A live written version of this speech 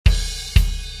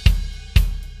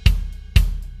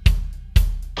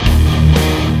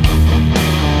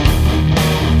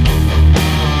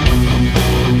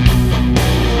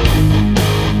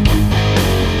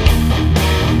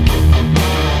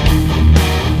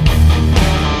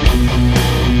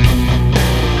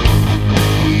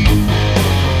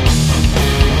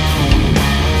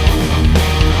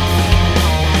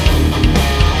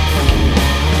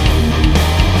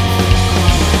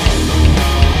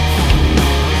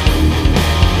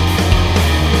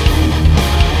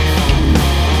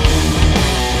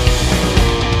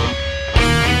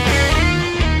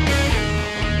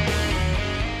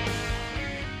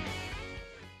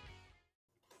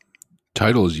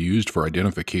title is used for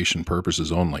identification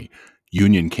purposes only.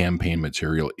 Union campaign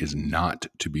material is not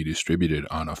to be distributed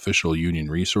on official union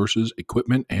resources,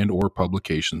 equipment, and/or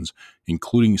publications,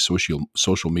 including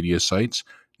social media sites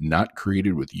not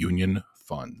created with union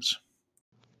funds.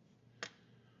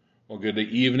 Well, good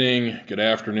evening, good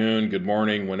afternoon, good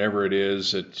morning, whenever it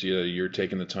is that you're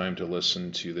taking the time to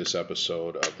listen to this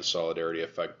episode of the Solidarity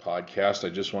Effect podcast.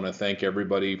 I just want to thank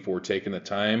everybody for taking the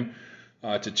time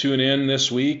to tune in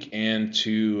this week and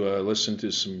to listen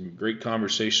to some great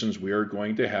conversations we are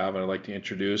going to have. And I'd like to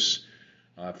introduce,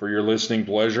 for your listening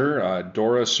pleasure,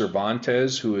 Dora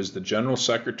Cervantes, who is the General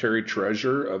Secretary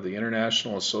Treasurer of the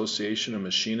International Association of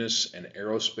Machinists and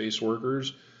Aerospace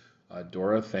Workers.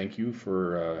 Dora, thank you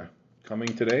for coming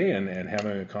today and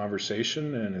having a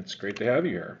conversation, and it's great to have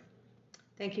you here.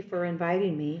 Thank you for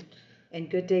inviting me,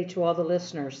 and good day to all the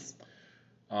listeners.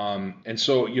 And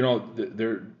so,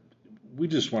 we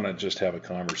just want to just have a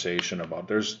conversation about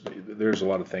there's a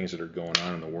lot of things that are going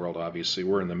on in the world. Obviously,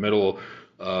 we're in the middle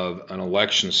of an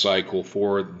election cycle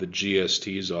for the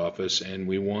GST's office, and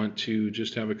we want to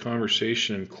just have a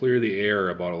conversation and clear the air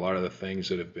about a lot of the things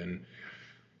that have been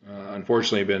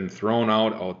unfortunately been thrown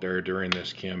out there during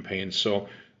this campaign. So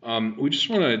we just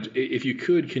want to, if you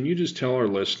could, can you just tell our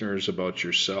listeners about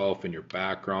yourself and your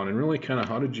background and really kind of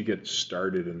how did you get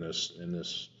started in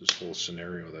this whole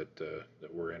scenario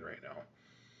that we're in right now?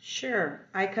 Sure.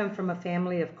 I come from a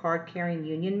family of card-carrying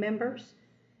union members.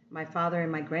 My father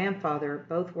and my grandfather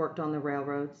both worked on the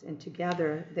railroads, and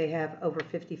together they have over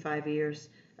 55 years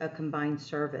of combined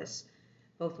service.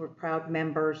 Both were proud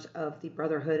members of the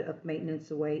Brotherhood of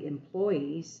Maintenance Away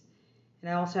employees.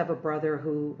 And I also have a brother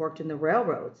who worked in the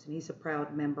railroads, and he's a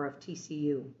proud member of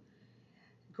TCU.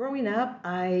 Growing up,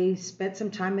 I spent some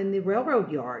time in the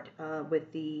railroad yard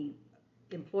with the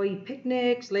employee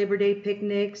picnics, Labor Day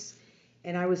picnics,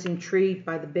 and I was intrigued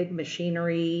by the big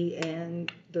machinery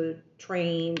and the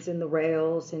trains and the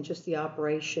rails and just the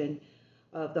operation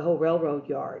of the whole railroad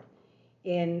yard.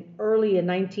 And early in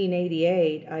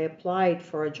 1988, I applied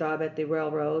for a job at the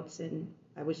railroads, and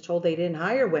I was told they didn't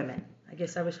hire women. I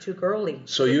guess I was too girly.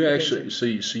 So you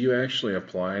actually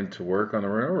applied to work on the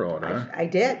railroad, huh? I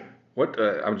did. What?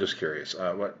 I'm just curious.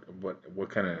 What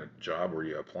kind of job were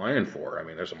you applying for? I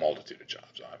mean, there's a multitude of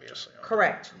jobs, obviously.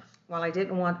 Correct. Well, I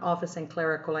didn't want office and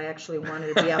clerical. I actually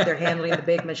wanted to be out there handling the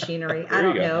big machinery. I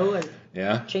don't know.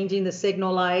 Yeah. Changing the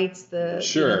signal lights, the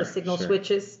signal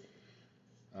switches.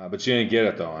 But you didn't get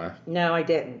it though, huh? No, I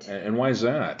didn't. And why is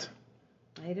that?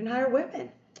 I didn't hire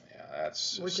women. Yeah,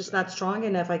 we're just not strong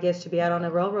enough, I guess, to be out on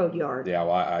a railroad yard. Yeah,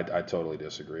 well, I totally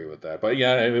disagree with that. But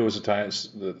yeah, it was the times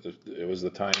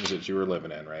that you were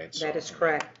living in, right? So, that is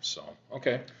correct. So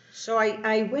okay. So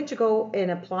I went to go and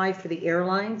apply for the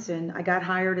airlines, and I got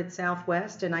hired at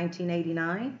Southwest in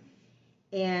 1989,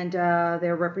 and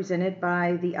they're represented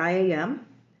by the IAM.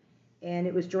 And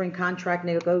it was during contract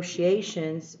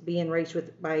negotiations, being raised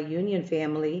by a union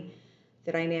family,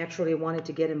 that I naturally wanted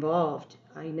to get involved.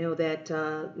 I know that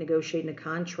negotiating a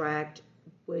contract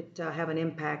would have an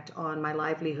impact on my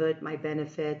livelihood, my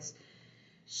benefits.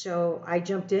 So I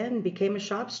jumped in, became a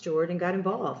shop steward, and got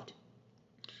involved.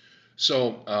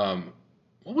 So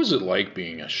what was it like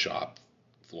being a shop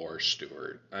floor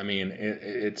steward? I mean,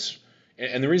 it's...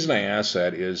 And the reason I ask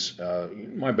that is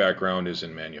my background is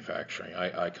in manufacturing.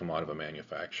 I come out of a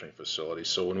manufacturing facility.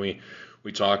 So when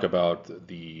we talk about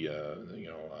the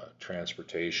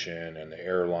transportation and the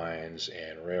airlines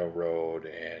and railroad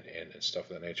and stuff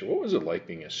of that nature, what was it like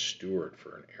being a steward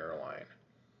for an airline?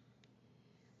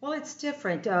 Well, it's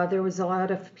different. There was a lot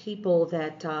of people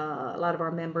a lot of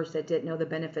our members that didn't know the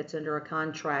benefits under a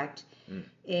contract.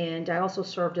 And I also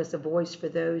served as a voice for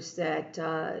those that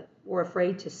were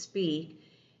afraid to speak,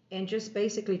 and just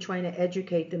basically trying to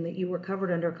educate them that you were covered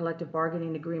under a collective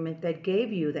bargaining agreement that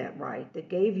gave you that right, that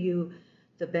gave you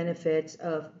the benefits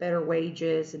of better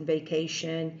wages and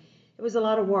vacation. It was a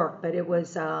lot of work, but it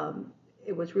was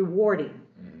rewarding.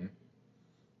 Mm-hmm.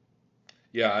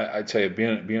 Yeah, I tell you,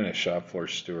 being a shop floor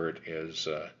steward is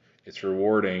it's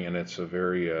rewarding, and it's a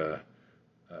very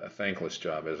a thankless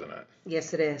job, isn't it?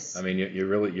 Yes, it is. I mean, you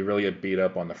really get beat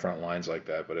up on the front lines like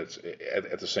that, but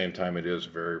at the same time, it is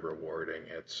very rewarding.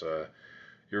 It's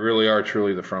you really are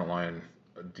truly the frontline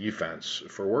defense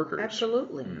for workers.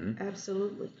 Absolutely,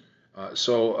 absolutely.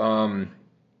 So,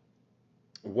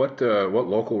 what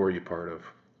local were you part of?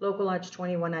 Local Lodge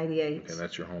 2198. Okay,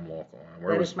 that's your home local.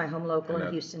 That is my home local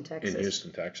in Houston, Texas. In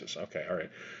Houston, Texas. Okay, all right.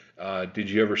 Did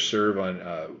you ever serve on,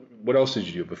 what else did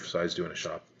you do besides doing a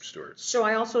shop steward? So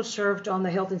I also served on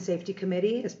the Health and Safety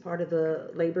Committee as part of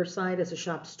the labor side as a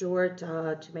shop steward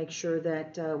to make sure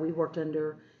that we worked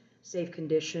under safe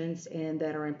conditions and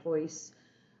that our employees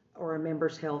or our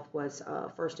members' health was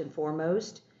first and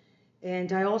foremost.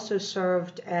 And I also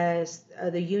served as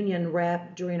the union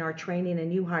rep during our training and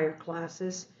new hire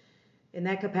classes. In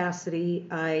that capacity,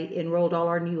 I enrolled all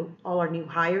our new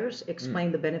hires,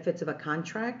 explained the benefits of a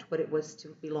contract, what it was to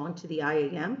belong to the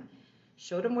IAM,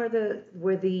 showed them where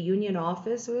the union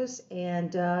office was,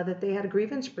 and that they had a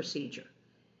grievance procedure,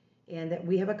 and that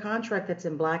we have a contract that's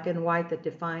in black and white that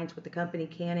defines what the company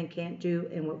can and can't do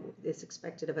and what is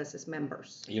expected of us as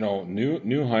members. You know,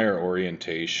 new hire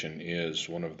orientation is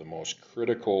one of the most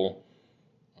critical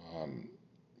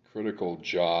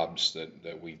jobs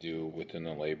that we do within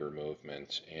the labor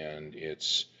movement, and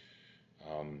it's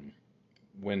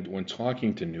when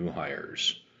talking to new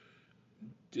hires,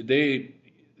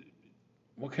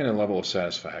 what kind of level of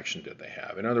satisfaction did they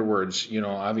have? In other words, you know,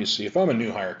 obviously, if I'm a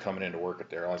new hire coming into work at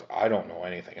the airlines, I don't know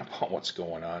anything about what's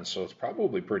going on, so it's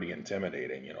probably pretty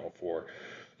intimidating, you know, for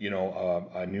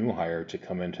a new hire to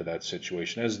come into that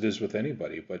situation, as it is with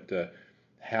anybody. But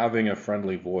having a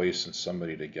friendly voice and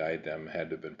somebody to guide them had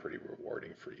to have been pretty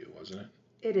rewarding for you, wasn't it?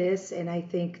 It is, and I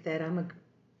think that I'm a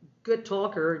good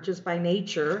talker just by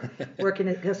nature, working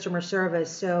at customer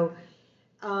service. So,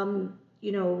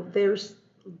 there's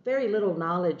very little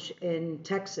knowledge in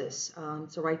Texas.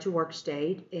 It's a right to work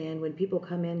state, and when people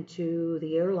come into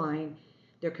the airline,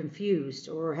 they're confused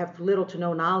or have little to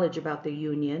no knowledge about the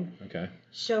union. Okay.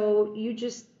 So you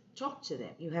just talk to them.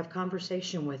 You have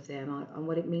conversation with them on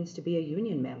what it means to be a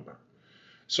union member.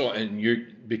 So, and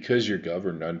because you're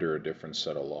governed under a different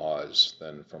set of laws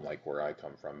than from like where I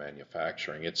come from,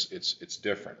 manufacturing, it's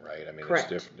different, right? I mean,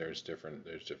 Correct. It's different.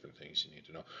 There's different things you need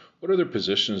to know. What other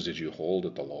positions did you hold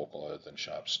at the local other than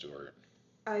shop steward?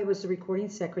 I was the recording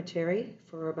secretary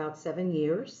for about 7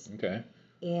 years. Okay.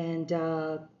 And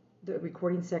the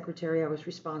recording secretary, I was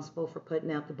responsible for putting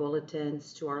out the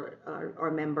bulletins to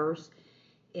our members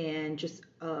and just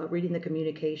reading the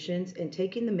communications and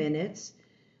taking the minutes,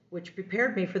 which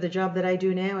prepared me for the job that I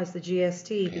do now as the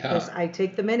GST, because I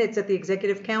take the minutes at the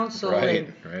executive council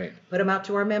and put them out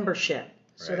to our membership.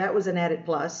 So that was an added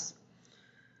plus.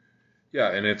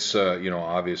 Yeah, and it's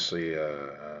obviously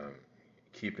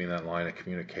keeping that line of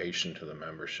communication to the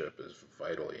membership is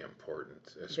vitally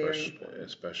important,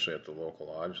 especially at the local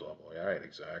lodge level. Yeah, right,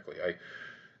 exactly.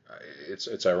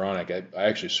 It's ironic. I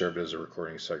actually served as a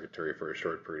recording secretary for a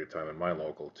short period of time in my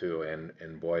local too,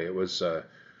 and boy, it was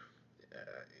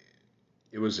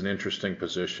an interesting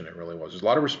position. It really was. There's a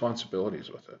lot of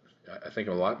responsibilities with it. I think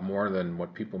a lot more than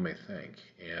what people may think,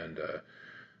 and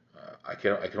I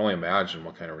can only imagine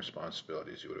what kind of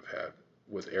responsibilities you would have had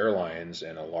with airlines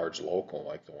and a large local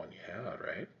like the one you had,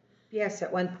 right? Yes,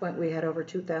 at one point we had over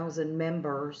 2,000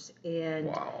 members, and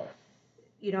wow.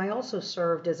 I also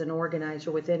served as an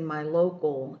organizer within my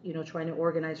local, trying to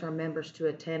organize our members to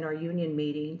attend our union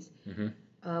meetings. Mm-hmm.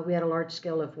 We had a large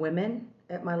scale of women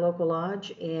at my local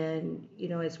lodge, and,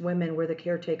 as women, we're the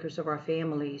caretakers of our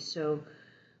families, so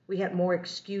we had more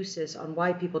excuses on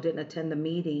why people didn't attend the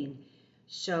meeting.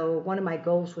 So one of my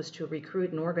goals was to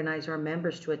recruit and organize our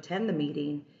members to attend the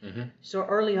meeting. Mm-hmm. So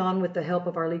early on, with the help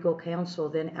of our legal counsel,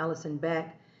 then Allison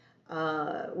Beck,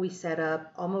 we set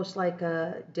up almost like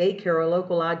a daycare, a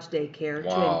local lodge daycare,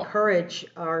 to encourage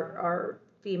our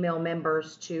female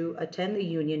members to attend the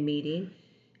union meeting.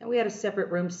 And we had a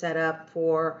separate room set up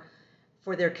for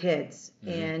their kids.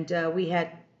 Mm-hmm. And we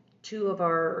had two of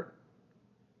our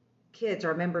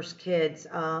members' kids,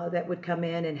 that would come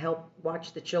in and help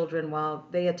watch the children while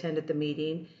they attended the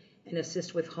meeting and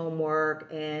assist with homework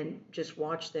and just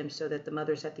watch them so that the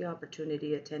mothers had the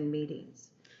opportunity to attend meetings.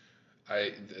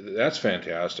 That's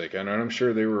fantastic, and I'm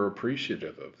sure they were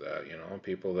appreciative of that.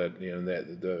 People that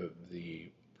that the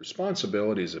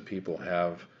responsibilities that people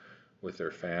have with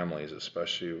their families,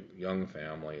 especially young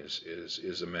families,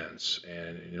 is immense.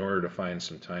 And in order to find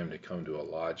some time to come to a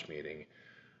lodge meeting,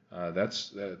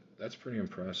 that's pretty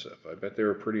impressive. I bet they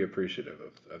were pretty appreciative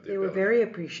of the They were very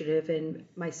appreciative, and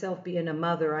myself being a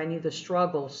mother, I knew the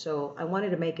struggle, so I wanted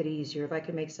to make it easier. If I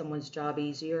could make someone's job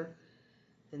easier,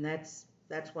 then that's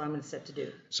what I'm going to set to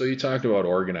do. So you talked about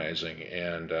organizing,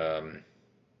 and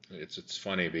it's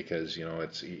funny because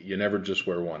you never just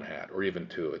wear one hat or even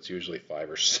two. It's usually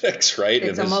 5 or 6, right?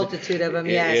 It's a multitude of them.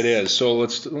 Yes, it is. So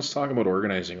let's talk about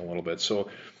organizing a little bit. So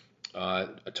a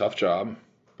tough job.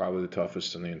 Probably the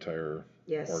toughest in the entire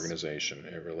organization.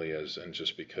 It really is, and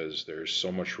just because there's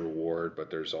so much reward, but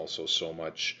there's also so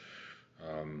much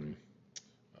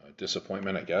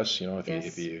disappointment, I guess.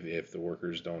 If the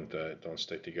workers don't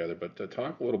stick together. But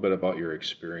talk a little bit about your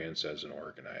experience as an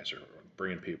organizer,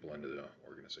 bringing people into the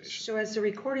organization. organization? So as the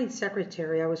recording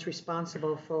secretary, I was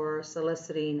responsible for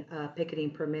soliciting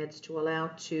picketing permits to allow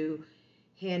to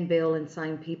handbill and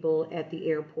sign people at the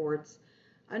airports.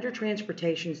 Under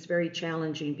transportation, it's very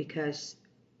challenging because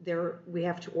we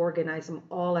have to organize them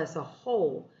all as a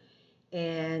whole.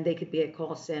 And they could be at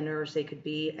call centers, they could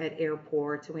be at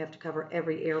airports, and we have to cover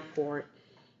every airport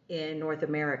in North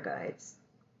America. It's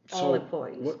all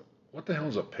employees. What the hell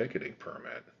is a picketing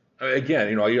permit? I mean, again,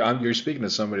 you're speaking to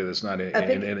somebody that's not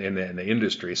in the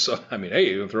industry, so I mean,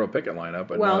 hey, you can throw a picket line up,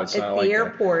 but well, no, it's not like that. At the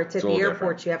airports,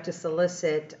 different. you have to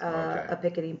solicit Okay. a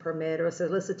picketing permit or a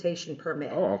solicitation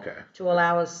permit. Oh, okay. To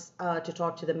allow us to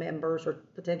talk to the members or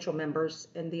potential members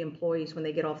and the employees when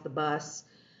they get off the bus.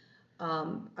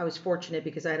 I was fortunate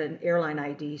because I had an airline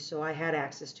ID, so I had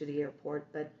access to the airport,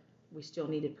 but we still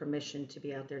needed permission to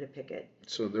be out there to picket.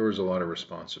 So there was a lot of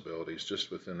responsibilities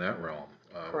just within that realm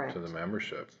Correct. to the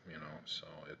membership, so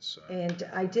it's... And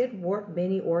I did work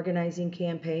many organizing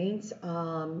campaigns.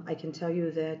 I can tell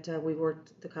you that we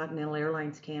worked the Continental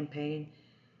Airlines campaign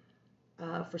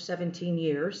for 17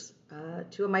 years.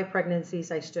 2 of my pregnancies,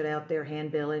 I stood out there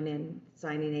handbilling and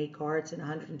signing A cards in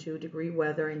 102-degree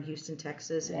weather in Houston,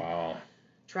 Texas. And wow.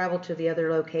 traveled to the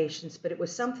other locations, but it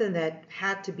was something that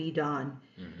had to be done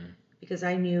because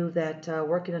I knew that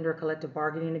working under a collective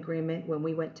bargaining agreement, when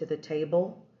we went to the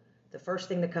table, the first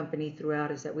thing the company threw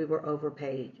out is that we were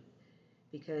overpaid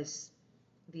because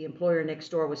the employer next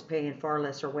door was paying far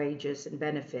lesser wages and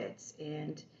benefits,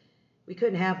 and we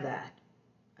couldn't have that.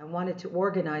 I wanted to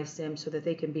organize them so that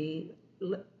they can be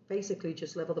basically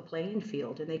just level the playing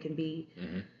field, and they can be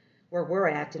where we're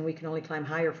at, and we can only climb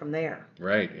higher from there.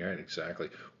 Right, exactly.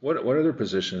 What other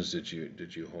positions did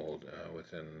you hold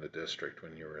within the district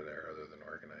when you were there, other than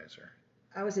organizer?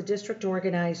 I was a district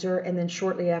organizer, and then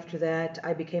shortly after that,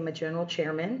 I became a general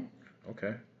chairman.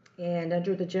 Okay. And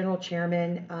under the general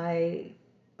chairman, I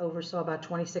oversaw about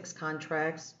 26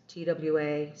 contracts: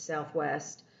 TWA,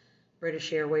 Southwest,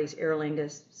 British Airways, Aer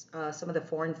Lingus, some of the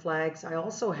foreign flags. I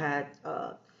also had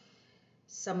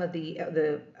some of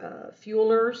the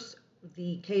fuelers,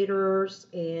 the caterers,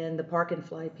 and the park and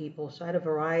fly people. So I had a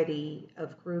variety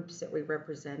of groups that we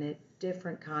represented,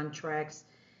 different contracts,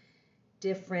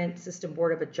 different system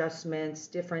board of adjustments,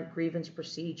 different grievance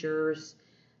procedures,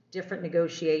 different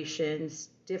negotiations,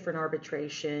 different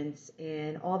arbitrations,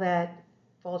 and all that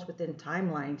falls within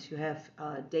timelines. You have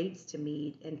dates to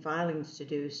meet and filings to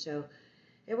do. So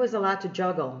it was a lot to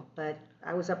juggle, but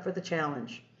I was up for the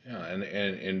challenge. Yeah,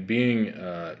 and being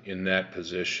in that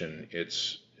position,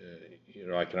 it's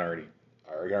I can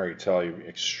already tell you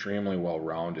extremely well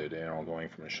rounded. Going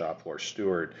from a shop floor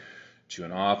steward to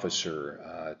an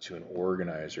officer to an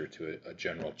organizer to a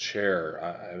general chair.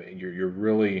 I mean, you're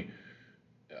really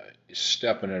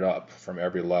stepping it up from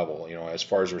every level. As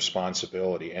far as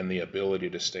responsibility and the ability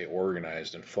to stay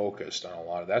organized and focused on a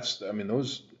lot of that's. I mean,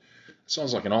 those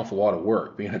sounds like an awful lot of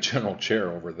work being a general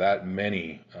chair over that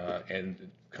many and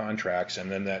contracts,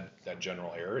 and then that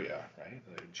general area, right?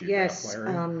 Yes,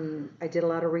 I did a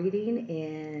lot of reading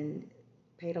and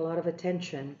paid a lot of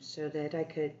attention so that I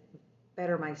could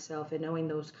better myself in knowing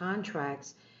those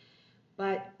contracts.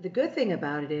 But the good thing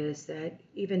about it is that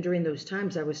even during those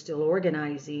times, I was still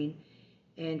organizing,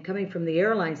 and coming from the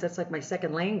airlines, that's like my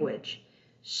second language.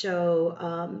 So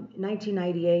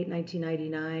 1998,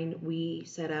 1999, we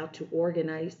set out to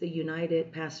organize the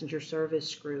United Passenger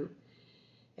Service Group.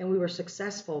 And we were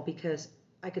successful because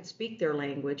I could speak their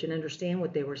language and understand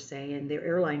what they were saying, their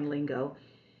airline lingo.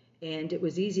 And it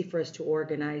was easy for us to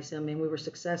organize them. And we were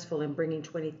successful in bringing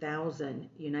 20,000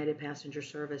 United Passenger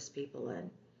Service people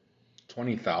in.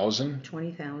 20,000?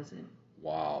 20,000.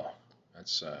 Wow.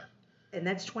 That's... And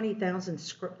that's 20,000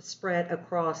 spread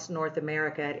across North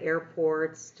America at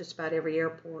airports, just about every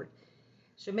airport.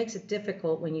 So it makes it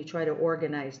difficult when you try to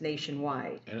organize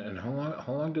nationwide. And how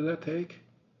long did that take?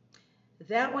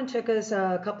 That one took us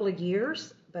a couple of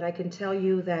years, but I can tell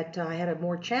you that I had a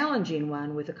more challenging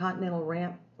one with the Continental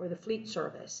Ramp for the Fleet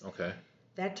Service. Okay.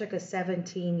 That took us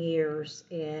 17 years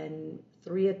and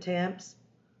 3 attempts.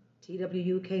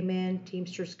 TWU came in,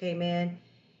 Teamsters came in,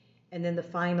 and then the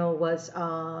final was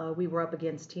we were up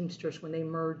against Teamsters when they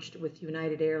merged with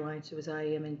United Airlines. It was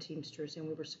IAM and Teamsters, and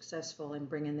we were successful in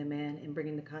bringing them in and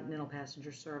bringing the Continental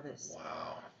Passenger Service.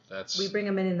 Wow. We bring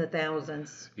them in the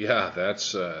thousands. Yeah,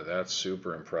 that's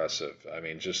super impressive. I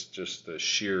mean, just the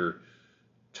sheer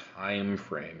time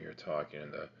frame you're talking,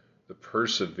 and the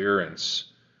perseverance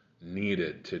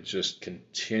needed to just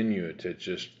continue to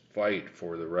just fight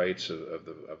for the rights of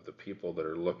the people that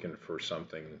are looking for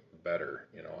something better,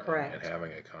 Correct. and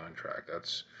having a contract.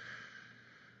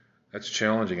 That's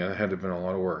challenging. That had to have been a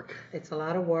lot of work. It's a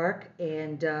lot of work,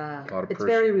 and A lot of it's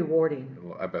very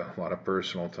rewarding. I bet a lot of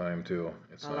personal time too.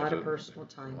 It's A not lot of just personal a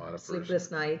time, lot of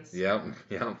sleepless nights, Yeah,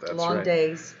 yeah, that's long right.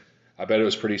 days. I bet it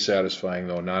was pretty satisfying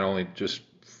though, not only just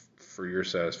for your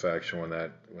satisfaction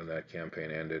when that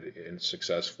campaign ended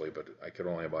successfully, but I could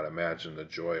only about imagine the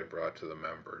joy it brought to the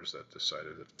members that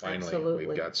decided that finally we've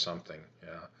Absolutely. got something.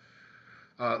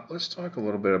 Yeah. Let's talk a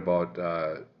little bit about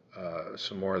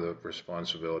some more of the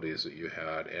responsibilities that you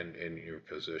had and in your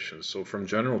positions. So from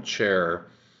general chair,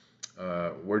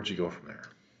 where'd you go from there?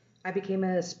 I became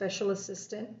a special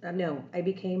assistant. No, I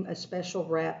became a special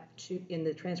rep in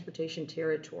the transportation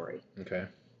territory Okay.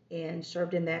 and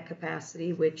served in that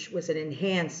capacity, which was an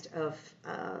enhanced of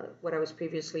what I was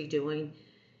previously doing.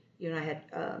 I had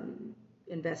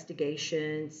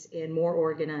investigations and more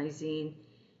organizing,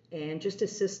 and just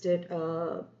assisted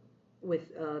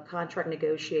with contract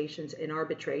negotiations and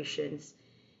arbitrations.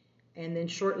 And then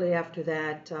shortly after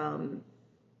that,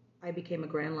 I became a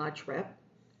Grand Lodge rep.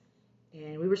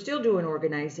 And we were still doing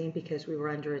organizing because we were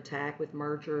under attack with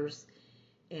mergers,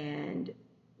 and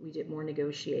we did more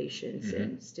negotiations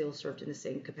and still served in the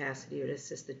same capacity to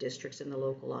assist the districts and the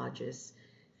local lodges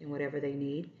in whatever they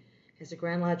need. As a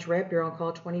Grand Lodge rep, you're on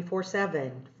call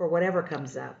 24/7 for whatever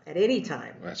comes up at any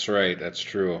time. That's right. That's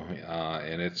true.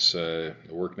 And it's the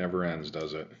work never ends,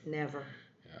 does it? Never.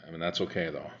 Yeah, I mean, that's okay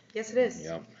though. Yes, it is.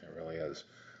 Yep, it really is.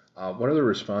 What other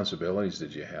responsibilities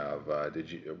did you have?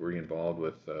 Were you involved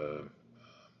with?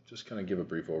 Just kind of give a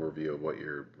brief overview of what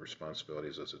your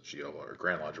responsibilities as a GL or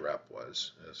Grand Lodge rep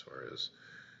was, as far as.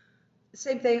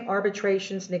 Same thing,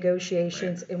 arbitrations,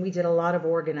 negotiations, Right. and we did a lot of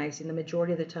organizing. The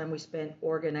majority of the time we spent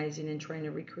organizing and trying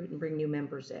to recruit and bring new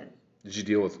members in. Did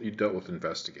you dealt with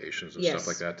investigations and Yes. stuff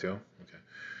like that too? Okay.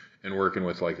 And working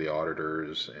with like the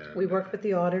auditors and. We worked with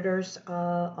the auditors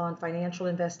on financial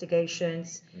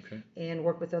investigations, Okay. and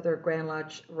worked with other Grand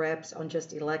Lodge reps on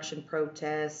just election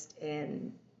protests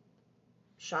and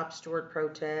shop steward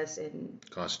protests and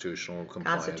Constitutional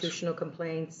compliance. constitutional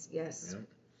complaints. Yes. Yeah.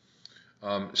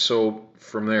 So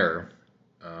from there,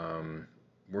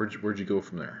 where'd you go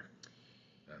from there?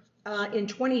 In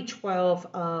 2012,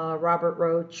 Robert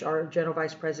Roach, our General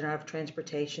Vice President of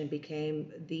Transportation,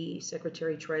 became the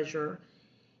Secretary Treasurer.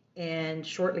 And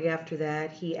shortly after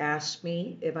that, he asked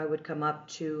me if I would come up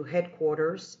to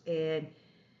headquarters and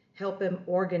help him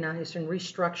organize and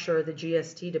restructure the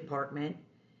GST department.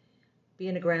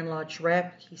 Being a Grand Lodge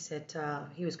rep, he said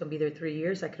he was going to be there 3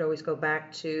 years. I could always go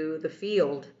back to the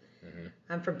field.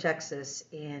 I'm from Texas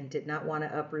and did not want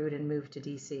to uproot and move to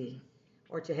D.C.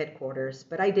 or to headquarters,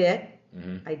 but I did.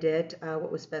 I did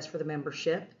what was best for the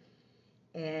membership.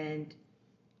 And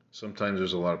sometimes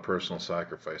there's a lot of personal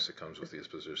sacrifice that comes with these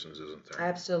positions, isn't there?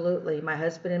 Absolutely. My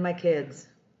husband and my kids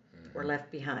were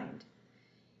left behind.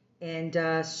 And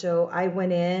so I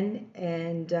went in,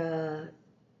 and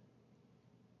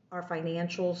our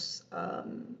financials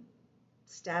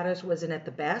status wasn't at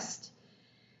the best.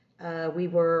 We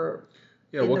were.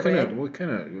 Yeah. What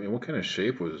kind of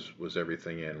shape was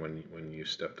everything in when you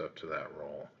stepped up to that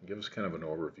role? Give us kind of an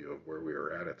overview of where we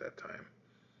were at that time.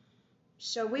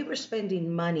 So we were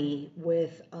spending money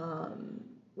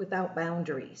without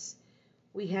boundaries.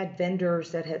 We had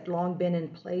vendors that had long been in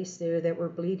place there that were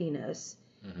bleeding us.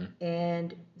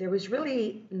 And there was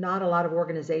really not a lot of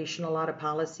organization, a lot of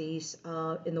policies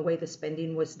in the way the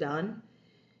spending was done.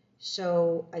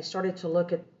 So I started to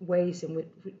look at ways in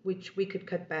which we could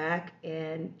cut back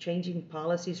and changing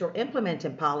policies or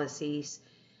implementing policies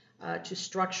to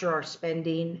structure our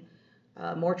spending,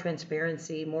 more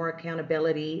transparency, more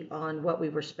accountability on what we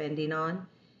were spending on.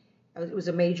 It was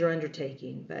a major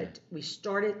undertaking, but we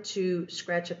started to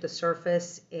scratch at the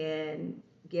surface and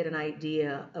get an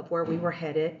idea of where we were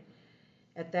headed.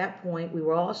 At that point, we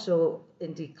were also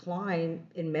in decline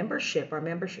in membership. Our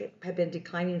membership had been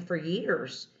declining for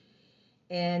years.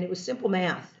 And it was simple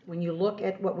math. When you look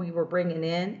at what we were bringing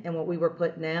in and what we were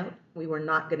putting out, we were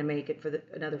not going to make it for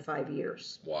another 5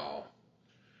 years. Wow.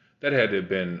 That had to have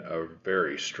been a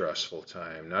very stressful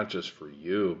time, not just for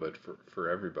you, but for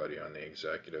everybody on the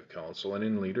executive council and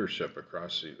in leadership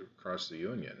across the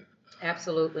union.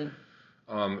 Absolutely.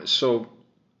 So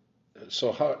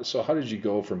how did you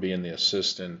go from being the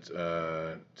assistant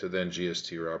to then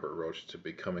GST Robert Roach to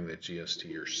becoming the GST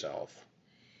yourself?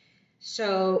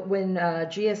 So when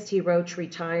GST Roach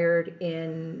retired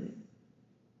in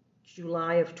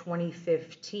July of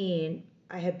 2015,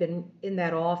 I had been in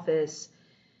that office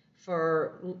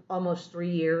for almost 3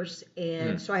 years.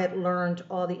 And so I had learned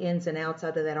all the ins and outs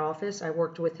out of that office. I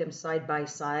worked with him side by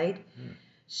side.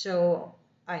 So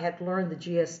I had learned the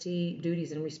GST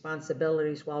duties and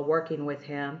responsibilities while working with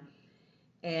him.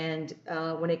 And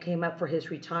when it came up for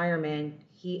his retirement,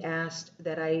 he asked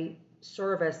that I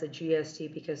serve as the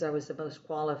GST because I was the most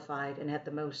qualified and had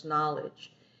the most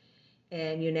knowledge.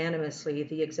 And unanimously,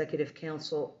 the Executive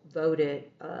Council voted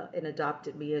and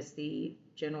adopted me as the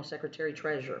General Secretary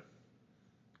Treasurer.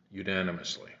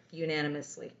 Unanimously.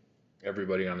 Unanimously.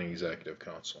 Everybody on the Executive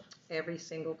Council. Every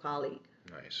single colleague.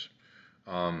 Nice.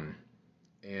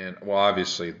 And well,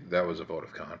 obviously that was a vote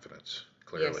of confidence.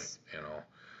 Clearly, yes.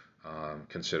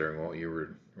 Considering what you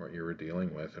were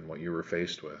dealing with and what you were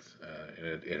faced with,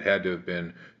 and it had to have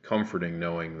been comforting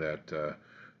knowing that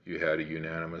you had a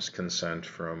unanimous consent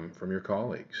from your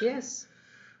colleagues. Yes.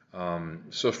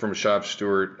 So from shop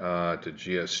steward to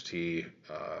GST,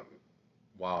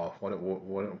 wow, what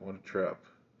a trip.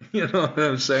 You know what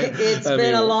I'm saying? It's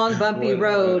been a long, bumpy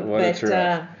road, but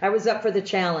I was up for the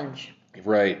challenge.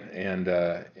 Right, and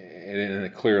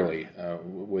clearly,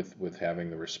 with having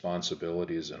the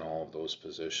responsibilities in all of those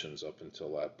positions up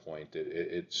until that point,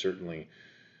 it certainly,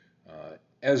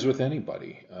 as with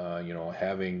anybody,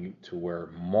 having to wear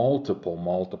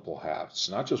multiple hats,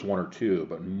 not just one or two,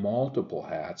 but multiple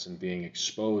hats, and being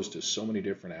exposed to so many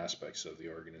different aspects of the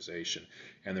organization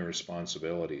and the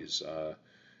responsibilities.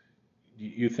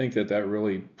 You think that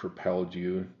really propelled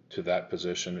you to that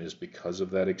position is because of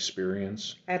that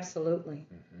experience? Absolutely.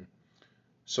 Mm-hmm.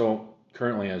 So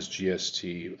currently as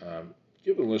GST,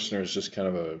 give the listeners just kind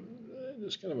of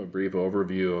a brief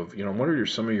overview of, what are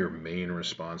some of your main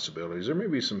responsibilities? There may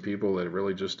be some people that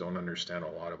really just don't understand a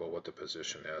lot about what the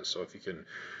position is. So if you can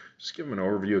just give them an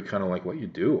overview of kind of like what you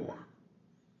do.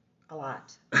 A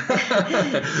lot.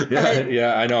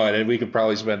 yeah, I know. And we could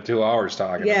probably spend 2 hours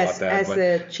talking about that. Yes, as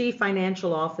the Chief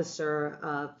Financial Officer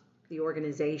of the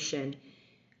organization,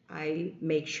 I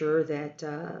make sure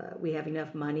that we have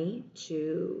enough money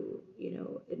to,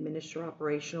 administer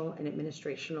operational and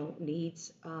administrational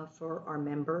needs for our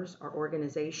members, our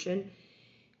organization,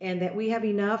 and that we have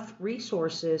enough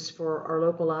resources for our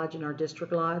local lodge and our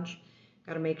district lodge.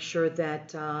 Got to make sure that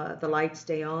the lights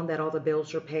stay on, that all the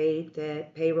bills are paid,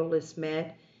 that payroll is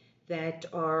met, that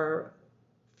our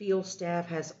field staff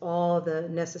has all the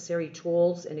necessary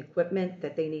tools and equipment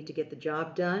that they need to get the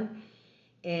job done.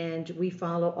 And we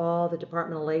follow all the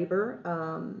Department of Labor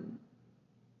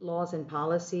laws and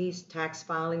policies, tax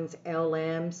filings,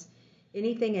 LMs,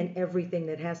 anything and everything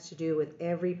that has to do with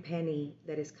every penny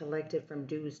that is collected from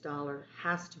dues dollar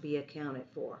has to be accounted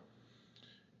for.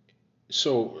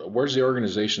 So where's the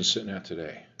organization sitting at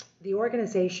today? The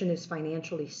organization is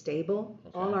financially stable.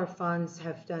 Okay. All our funds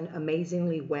have done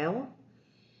amazingly well.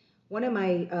 One of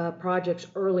my projects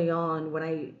early on, when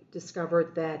I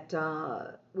discovered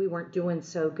that we weren't doing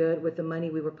so good with the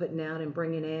money we were putting out and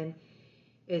bringing in,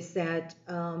 is that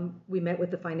we met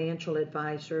with the financial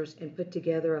advisors and put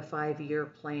together a 5-year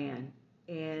plan.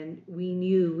 And we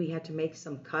knew we had to make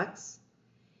some cuts.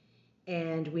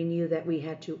 And we knew that we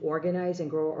had to organize and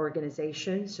grow our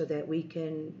organization so that we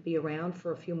can be around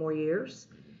for a few more years.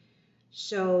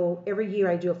 So every year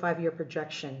I do a 5-year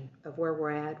projection of where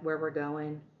we're at, where we're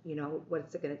going,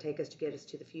 what's it going to take us to get us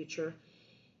to the future.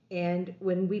 And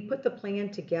when we put the plan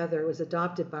together, it was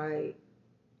adopted by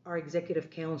our executive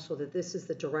council that this is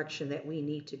the direction that we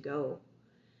need to go.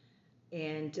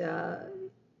 And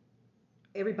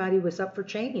everybody was up for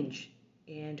change.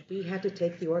 And we had to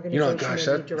take the organization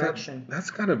in a new direction.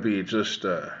 That's got to be just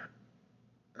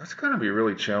that's got to be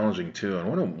really challenging too.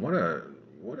 And what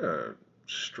a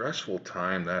stressful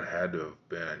time that had to have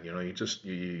been.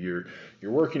 You're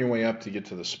working your way up to get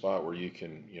to the spot where you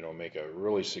can make a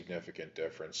really significant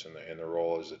difference in the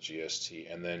role as a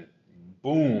GST, and then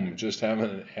boom, just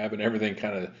having everything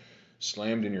kind of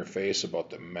slammed in your face about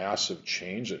the massive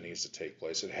change that needs to take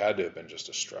place. It had to have been just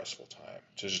a stressful time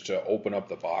just to open up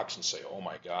the box and say, oh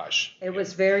my gosh. It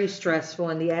was very stressful,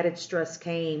 and the added stress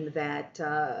came that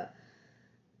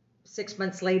 6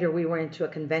 months later we were into a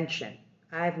convention.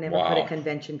 I've never put a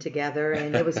convention together,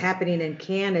 and it was happening in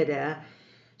Canada.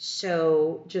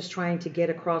 So just trying to get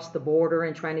across the border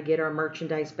and trying to get our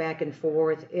merchandise back and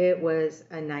forth, it was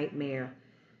a nightmare.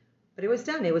 But it was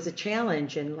done. It was a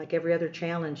challenge, and like every other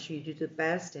challenge, you do the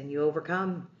best and you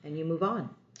overcome and you move on.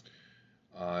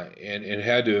 And it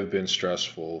had to have been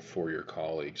stressful for your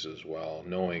colleagues as well,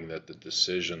 knowing that the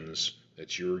decisions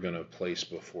that you were going to place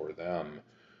before them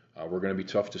were going to be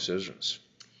tough decisions.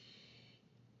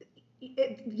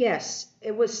 Yes,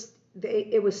 it was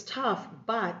tough,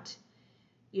 but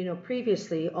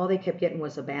previously all they kept getting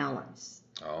was a balance.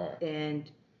 Oh.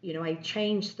 And I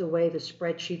changed the way the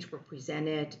spreadsheets were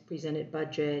presented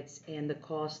budgets and the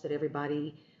costs that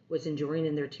everybody was enduring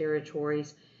in their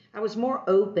territories. I was more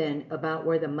open about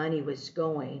where the money was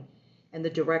going and the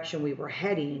direction we were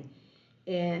heading.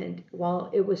 And while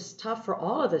it was tough for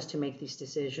all of us to make these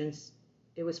decisions,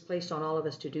 it was placed on all of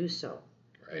us to do so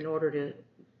in order to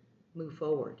move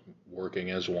forward. Working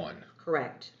as one.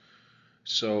 Correct.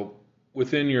 So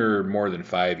within your more than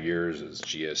 5 years as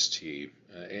GST,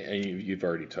 and you've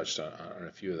already touched on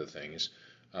a few of the things,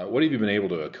 what have you been able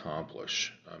to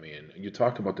accomplish? I mean, you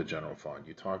talked about the general fund,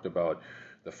 you talked about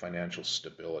the financial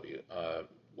stability,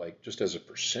 like just as a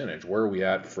percentage, where are we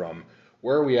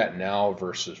at now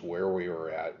versus where we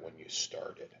were at when you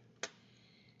started?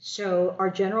 So our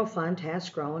general fund has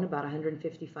grown about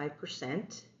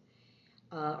 155%.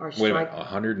 Wait a minute,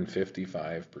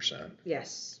 155%?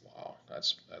 Yes. Wow,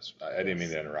 I didn't mean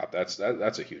to interrupt. That's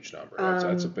a huge number.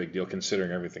 That's a big deal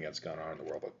considering everything that's gone on in the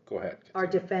world. But go ahead. Our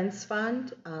defense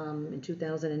fund, in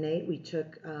 2008, we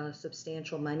took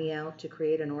substantial money out to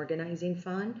create an organizing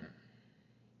fund,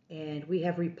 and we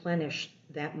have replenished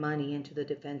that money into the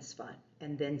defense fund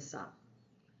and then some.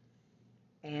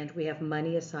 And we have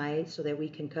money aside so that we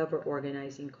can cover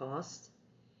organizing costs,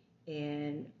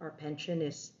 and our pension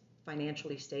is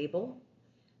financially stable.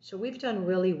 So we've done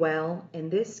really well, and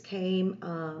this came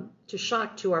to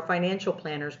shock to our financial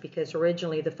planners because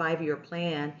originally the 5-year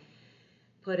plan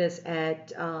put us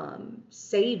at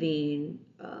saving,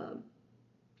 about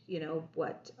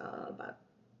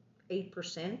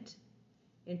 8%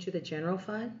 into the general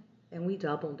fund, and we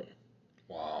doubled it.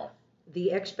 Wow.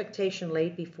 The expectation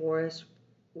laid before us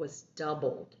was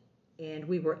doubled, and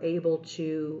we were able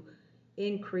to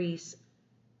increase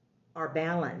our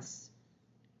balance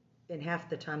in half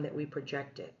the time that we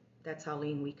projected. That's how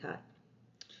lean we cut.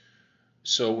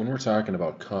 So when we're talking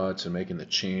about cuts and making the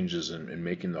changes and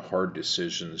making the hard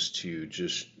decisions to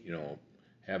just,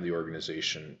 have the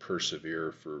organization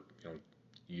persevere for,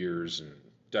 years and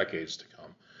decades to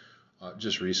come,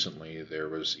 just recently there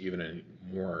was even a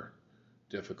more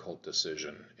difficult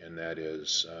decision, and that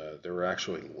is there were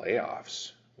actually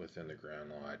layoffs within the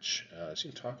Grand Lodge. So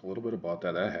you can talk a little bit about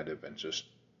that. That had to have been just,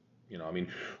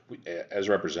 as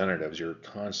representatives, you're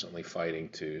constantly fighting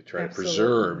to try to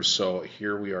preserve. So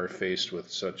here we are faced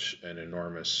with such an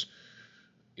enormous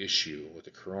issue with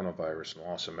the coronavirus and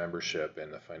loss of membership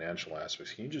and the financial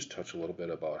aspects. Can you just touch a little bit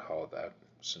about how that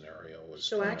scenario was?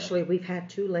 So actually, we've had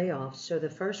 2 layoffs. So the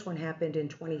first one happened in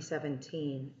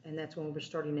 2017, and that's when we were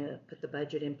starting to put the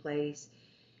budget in place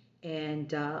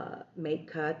and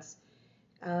make cuts.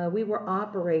 We were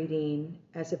operating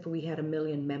as if we had 1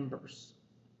 million members.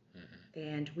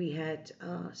 And we had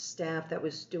staff that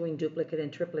was doing duplicate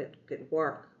and triplicate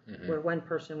work, where one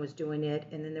person was doing it,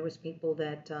 and then there was people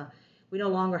that we no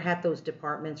longer had those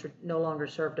departments or no longer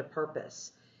served a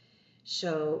purpose.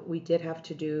 So we did have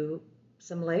to do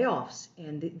some layoffs,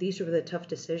 and these were the tough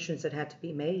decisions that had to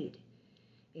be made.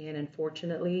 And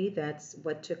unfortunately, that's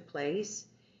what took place.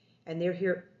 And they're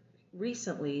here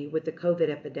recently with the COVID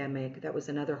epidemic. That was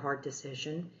another hard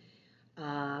decision.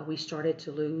 We started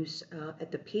to lose,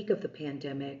 at the peak of the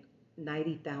pandemic,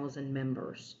 90,000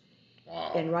 members.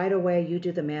 Wow. And right away, you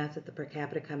do the math at the per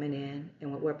capita coming in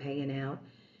and what we're paying out.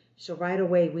 So right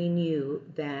away, we knew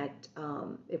that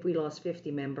if we lost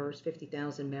 50,000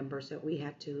 members, that we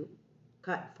had to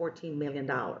cut $14 million.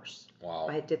 Wow.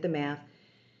 If I did the math,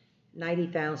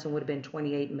 90,000 would have been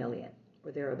 28 million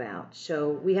or thereabouts. So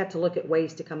we had to look at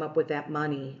ways to come up with that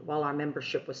money while our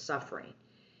membership was suffering.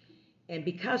 And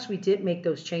because we did make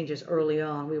those changes early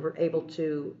on, we were able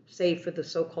to save for the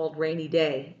so-called rainy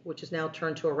day, which has now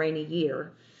turned to a rainy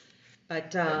year.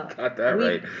 But got that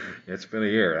right. It's been a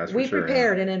year, that's for sure. We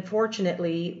prepared, and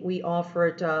unfortunately, we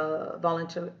offered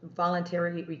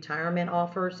voluntary retirement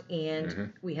offers,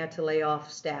 and we had to lay off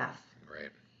staff.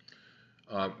 Right.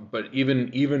 But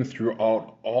even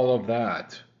throughout all of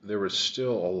that, there was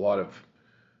still a lot of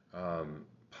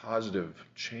positive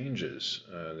changes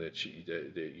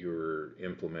that you were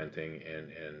implementing,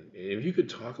 and if you could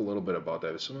talk a little bit about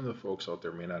that. Some of the folks out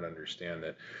there may not understand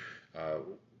that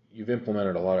you've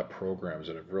implemented a lot of programs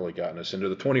that have really gotten us into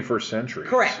the 21st century.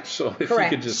 Correct. So if you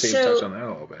could just touch on that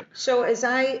a little bit. So as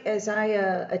I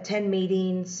attend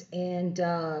meetings and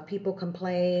people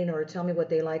complain or tell me what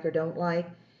they like or don't like,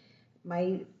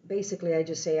 basically I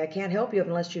just say I can't help you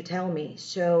unless you tell me.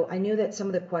 So I knew that some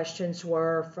of the questions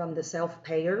were from the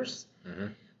self-payers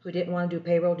who didn't want to do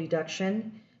payroll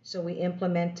deduction. So we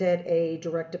implemented a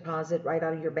direct deposit right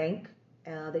out of your bank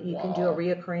that you can do a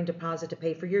reoccurring deposit to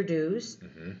pay for your dues.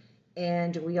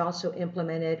 And we also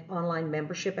implemented online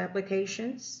membership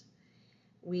applications.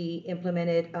 We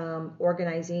implemented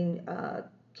organizing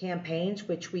campaigns,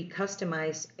 which we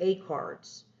customized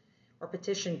A-cards or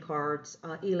petition cards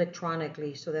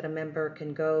electronically so that a member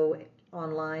can go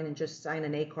online and just sign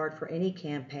an A card for any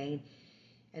campaign.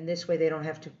 And this way they don't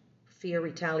have to fear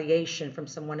retaliation from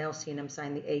someone else seeing them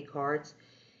sign the A cards.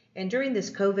 And during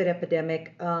this COVID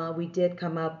epidemic, we did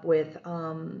come up with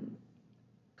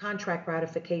contract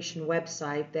ratification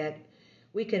website that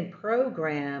we can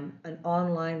program an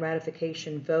online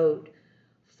ratification vote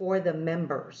for the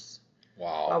members.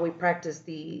 Wow. While we practice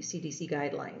the CDC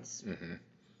guidelines. Mm-hmm.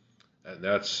 And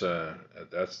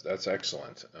that's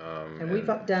excellent. And we've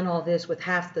done all this with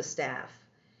half the staff.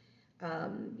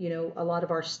 A lot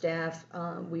of our staff,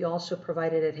 we also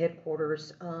provided at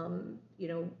headquarters,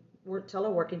 we're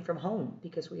teleworking from home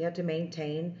because we had to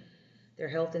maintain their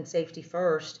health and safety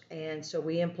first. And so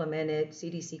we implemented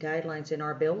CDC guidelines in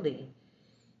our building.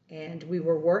 And we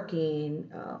were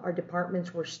working, our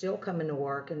departments were still coming to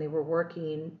work, and they were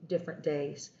working different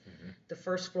days. Mm-hmm. The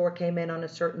first floor came in on a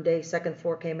certain day, second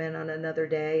floor came in on another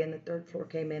day, and the third floor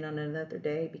came in on another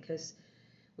day because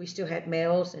we still had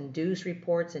mails and dues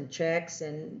reports and checks,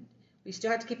 and we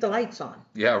still had to keep the lights on.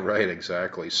 Yeah, right,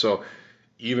 exactly. So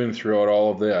even throughout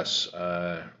all of this,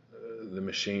 the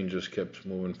machine just kept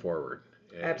moving forward.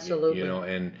 Absolutely.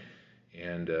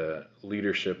 And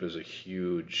leadership is a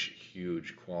huge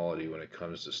quality when it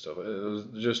comes to stuff.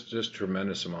 It was just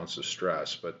tremendous amounts of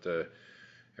stress, but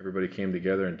everybody came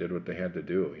together and did what they had to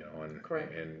do,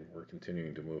 and we're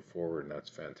continuing to move forward, and that's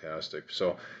fantastic.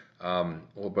 So,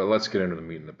 but let's get into the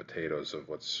meat and the potatoes of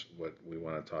what we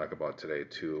want to talk about today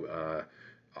too.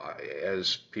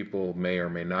 As people may or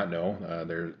may not know,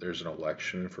 there's an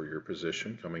election for your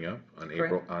position coming up on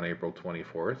April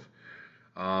 24th.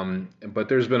 But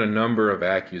there's been a number of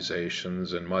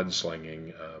accusations and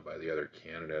mudslinging by the other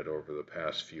candidate over the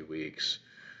past few weeks.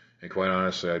 And quite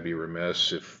honestly, I'd be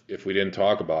remiss if we didn't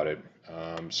talk about it.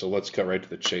 So let's cut right to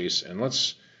the chase, and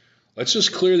let's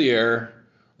just clear the air.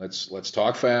 Let's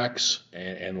talk facts,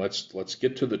 and let's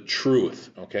get to the truth,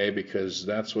 okay? Because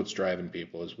that's what's driving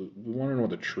people, is we want to know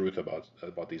the truth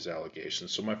about these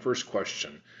allegations. So my first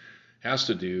question has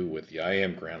to do with the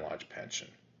IAM Grand Lodge pension.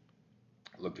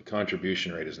 Look, the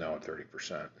contribution rate is now at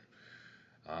 30%.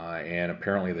 And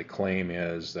apparently the claim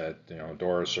is that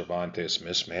Dora Cervantes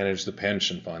mismanaged the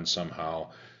pension fund somehow,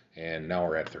 and now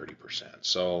we're at 30%.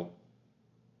 So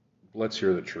let's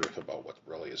hear the truth about what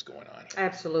really is going on here.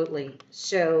 Absolutely.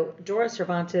 So Dora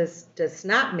Cervantes does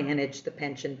not manage the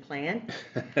pension plan.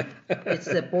 It's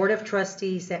the Board of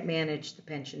Trustees that manage the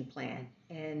pension plan.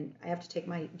 And I have to take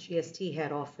my GST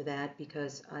hat off for that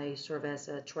because I serve as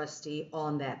a trustee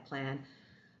on that plan,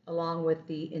 along with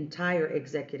the entire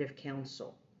executive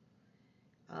council.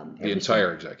 The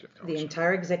entire executive council. The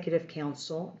entire executive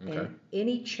council. Okay. And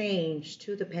any change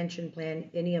to the pension plan,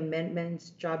 any amendments,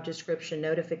 job description,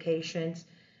 notifications,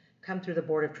 come through the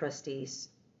Board of Trustees,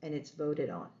 and it's voted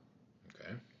on.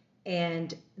 Okay.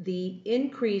 And the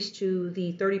increase to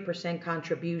the 30%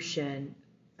 contribution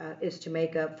is to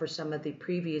make up for some of the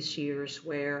previous years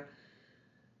where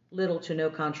little to no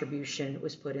contribution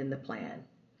was put in the plan.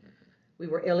 We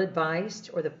were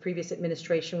ill-advised, or the previous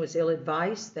administration was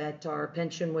ill-advised, that our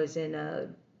pension was in a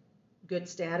good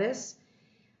status.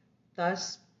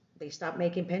 Thus, they stopped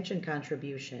making pension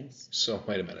contributions. So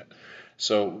wait a minute.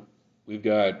 So we've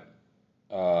got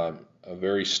a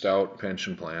very stout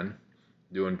pension plan,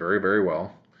 doing very, very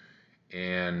well,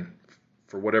 and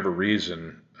for whatever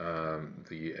reason,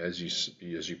 as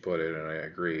you put it, and I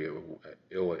agree,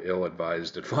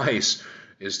 ill-advised advice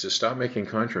is to stop making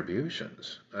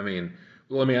contributions. I mean,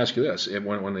 well, let me ask you this: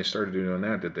 when they started doing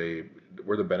that,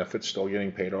 were the benefits still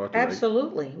getting paid out?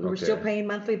 Absolutely, we were still paying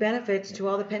monthly benefits to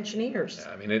all the pensioners.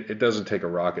 Yeah, I mean, it doesn't take a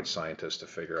rocket scientist to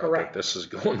figure out that this is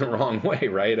going the wrong way,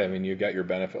 right? I mean, you've got your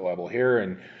benefit level here,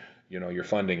 and your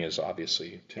funding is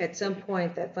obviously at some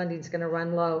point that funding's going to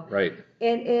run low, right?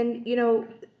 And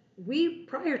we,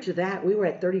 prior to that, we were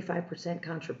at 35%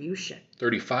 contribution.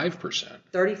 35%.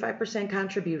 35%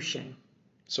 contribution.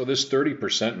 So this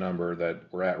 30% number that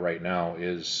we're at right now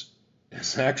is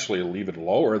actually a little bit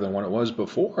lower than what it was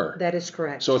before. That is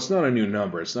correct. So it's not a new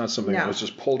number. It's not something that was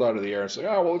just pulled out of the air and say,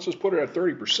 oh, well, let's just put it at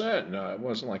 30%. No, it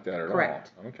wasn't like that at all.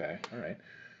 Correct. Okay, all right.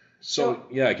 So,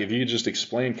 yeah, if you just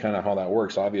explain kind of how that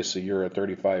works. Obviously, you're at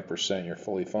 35%, you're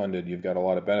fully funded, you've got a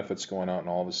lot of benefits going out, and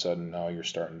all of a sudden now you're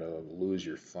starting to lose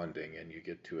your funding, and you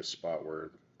get to a spot where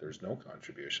there's no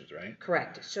contributions, right?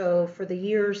 Correct. So for the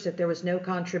years that there was no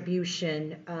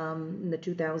contribution in the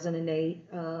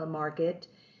 2008 market,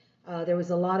 there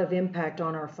was a lot of impact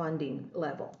on our funding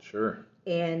level. Sure.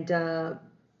 And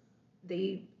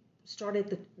they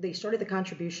started the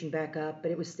contribution back up,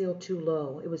 but it was still too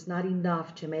low. It was not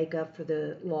enough to make up for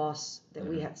the loss that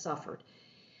we had suffered.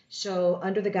 So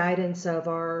under the guidance of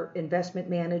our investment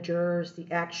managers, the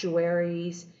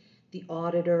actuaries, the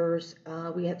auditors,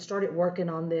 we had started working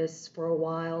on this for a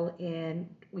while, and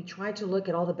we tried to look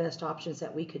at all the best options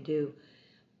that we could do,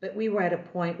 but we were at a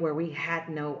point where we had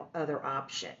no other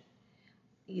option.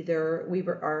 Either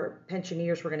our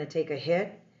pensioners were going to take a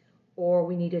hit, or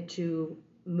we needed to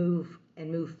move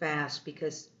fast,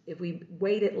 because if we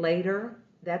waited later,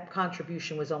 that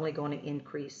contribution was only going to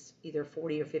increase either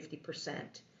 40 or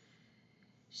 50%.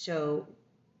 So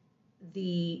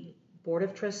the Board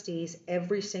of Trustees,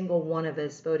 every single one of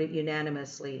us voted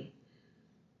unanimously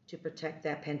to protect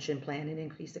that pension plan and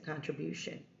increase the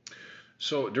contribution.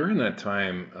 So during that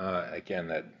time,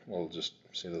 again, we'll just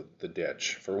say the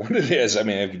ditch for what it is. I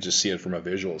mean, I could just see it from a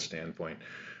visual standpoint.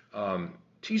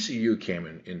 TCU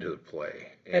came into the play.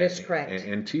 That is correct.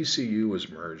 And TCU was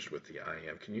merged with the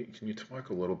IM. Can you talk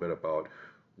a little bit about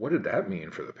what did that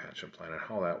mean for the pension plan and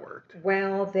how that worked?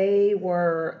 Well,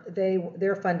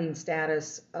 their funding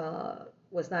status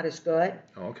was not as good.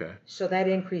 Oh, okay. So that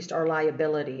increased our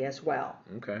liability as well.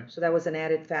 Okay. So that was an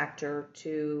added factor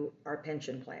to our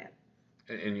pension plan.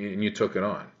 And you took it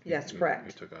on. Yes, correct.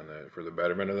 You took on for the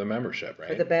betterment of the membership, right?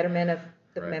 For the betterment of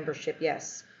the membership,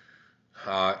 yes.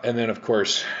 And then, of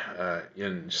course,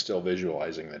 in still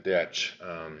visualizing the ditch,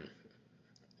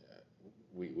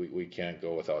 we can't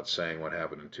go without saying what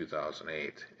happened in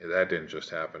 2008. That didn't just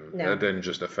happen. No. That didn't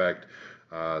just affect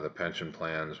the pension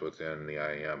plans within the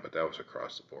IEM, but that was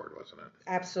across the board, wasn't it?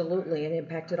 Absolutely, it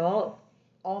impacted all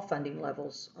funding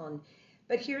levels.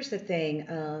 But here's the thing,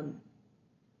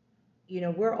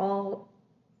 we're all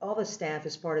the staff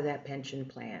is part of that pension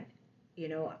plan,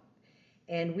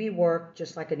 and we work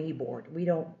just like an e-board.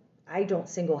 I don't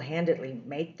single-handedly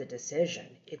make the decision.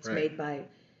 It's right. made by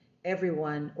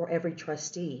everyone or every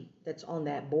trustee that's on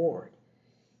that board,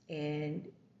 and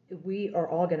we are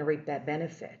all going to reap that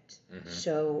benefit. Mm-hmm.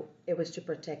 So it was to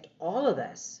protect all of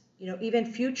us, even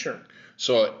future.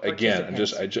 So again,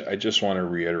 I just want to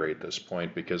reiterate this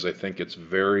point, because I think it's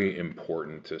very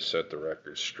important to set the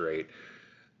record straight.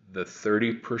 The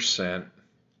 30%,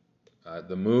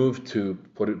 the move to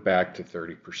put it back to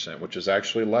 30%, which is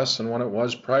actually less than what it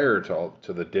was prior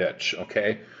to the ditch,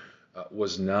 okay,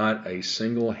 was not a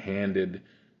single-handed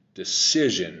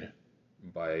decision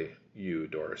by you,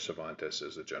 Dora Cervantes,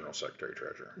 as the General Secretary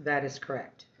Treasurer. That is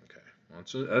correct. Okay, well,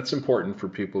 so that's important for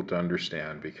people to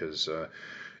understand, because a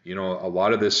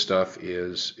lot of this stuff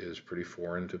is pretty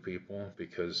foreign to people,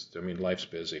 because life's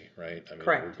busy, right?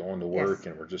 Correct. We're going to work, yes,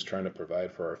 and we're just trying to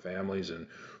provide for our families, and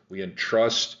we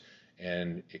entrust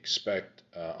and expect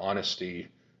honesty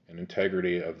and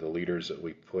integrity of the leaders that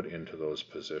we put into those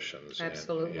positions.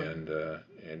 Absolutely.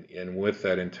 And with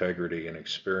that integrity and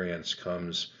experience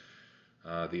comes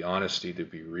the honesty to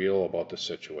be real about the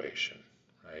situation,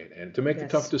 right? And to make yes.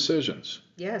 the tough decisions.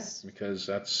 Yes. Because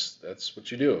that's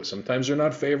what you do. Sometimes they're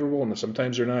not favorable and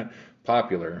sometimes they're not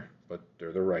popular, but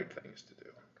they're the right things to do.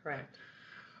 Correct.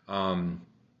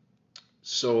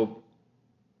 So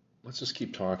let's just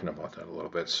keep talking about that a little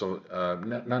bit. So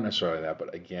not necessarily that,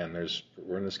 but again,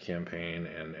 we're in this campaign,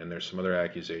 and there's some other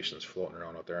accusations floating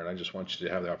around out there, and I just want you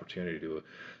to have the opportunity to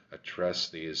address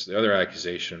these. The other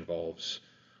accusation involves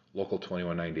Local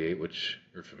 2198, which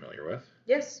you're familiar with.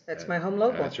 Yes, that's my home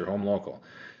local. That's your home local.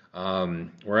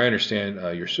 Where I understand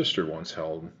your sister once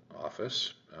held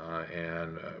office,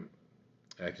 and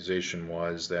accusation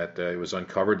was that it was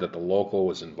uncovered that the local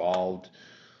was involved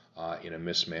in a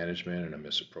mismanagement and a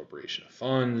misappropriation of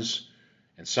funds,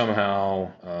 and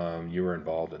somehow you were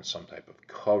involved in some type of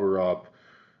cover-up.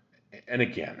 And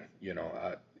again,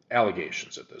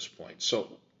 allegations at this point. So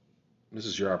this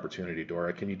is your opportunity,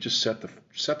 Dora. Can you just set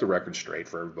the record straight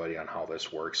for everybody on how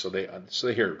this works, so they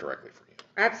hear it directly from you?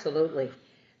 Absolutely.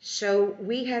 So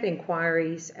we had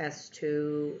inquiries as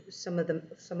to some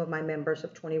of my members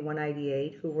of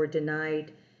 2198 who were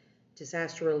denied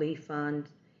disaster relief fund,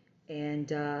 and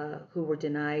who were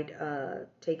denied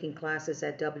taking classes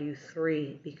at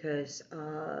W3 because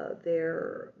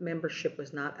their membership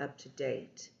was not up to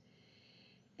date.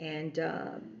 And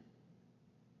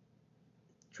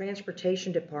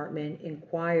Transportation Department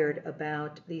inquired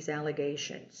about these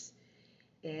allegations.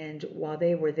 And while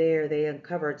they were there, they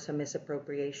uncovered some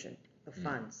misappropriation of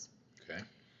funds. Okay.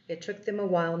 It took them a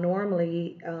while.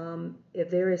 Normally, if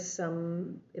there is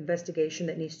some investigation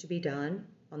that needs to be done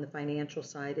on the financial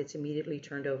side, it's immediately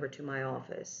turned over to my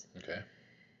office. Okay.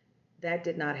 That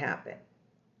did not happen.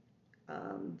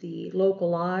 The local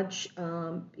lodge,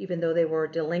 even though they were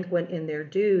delinquent in their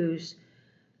dues,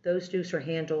 those dues are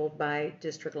handled by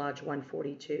District Lodge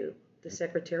 142. The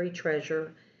Secretary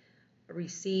Treasurer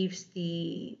receives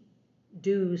the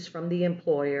dues from the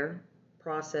employer,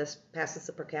 passes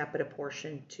the per capita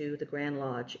portion to the Grand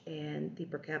Lodge and the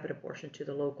per capita portion to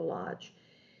the local lodge.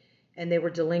 And they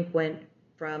were delinquent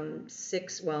from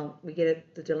we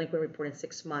get the delinquent report in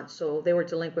 6 months. So they were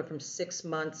delinquent from 6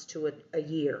 months to a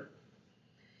year.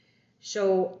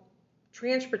 So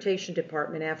transportation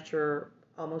department, after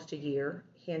almost a year,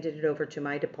 handed it over to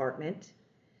my department.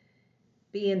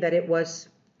 Being that it was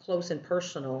close and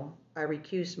personal, I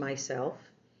recused myself,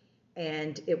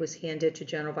 and it was handed to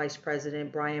General Vice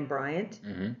President Brian Bryant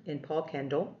and Paul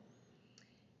Kendall.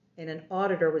 And an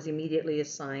auditor was immediately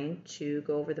assigned to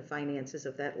go over the finances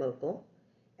of that local.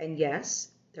 And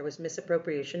yes, there was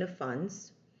misappropriation of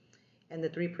funds, and the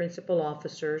 3 principal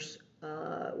officers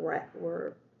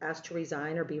were asked to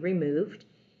resign or be removed,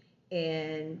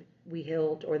 and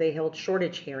they held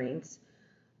shortage hearings.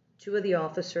 2 of the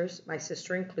officers, my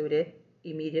sister included,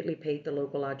 immediately paid the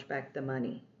local lodge back the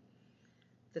money.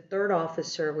 The 3rd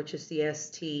officer, which is the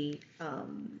ST,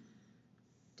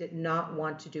 did not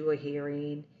want to do a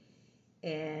hearing,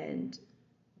 and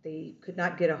they could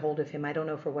not get a hold of him. I don't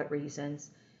know for what reasons.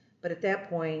 But at that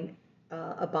point,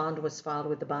 a bond was filed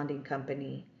with the bonding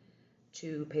company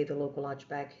to pay the local lodge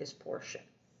back his portion.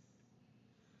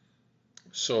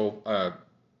 So,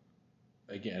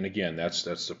 again, that's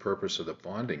the purpose of the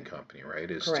bonding company,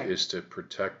 right? Is to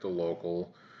protect the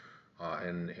local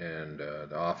and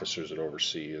the officers that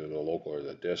oversee the local or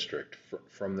the district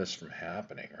from this from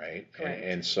happening, right? Correct.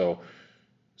 And so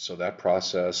that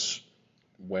process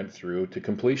went through to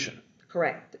completion.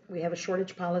 Correct. We have a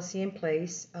shortage policy in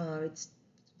place. It's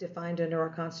defined under our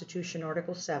Constitution,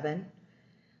 Article 7,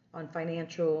 on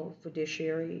financial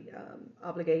fiduciary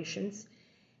obligations.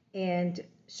 And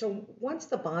so once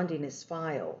the bonding is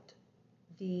filed,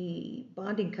 the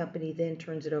bonding company then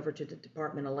turns it over to the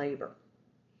Department of Labor.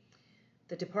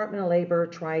 The Department of Labor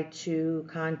tried to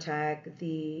contact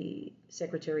the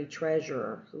Secretary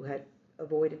Treasurer, who had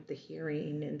avoided the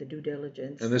hearing and the due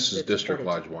diligence. And this is District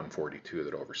Lodge 142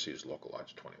 that oversees Local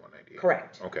Lodge 2198.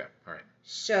 Correct. Okay, all right.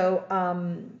 So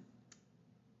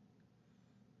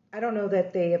I don't know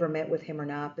that they ever met with him or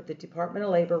not, but the Department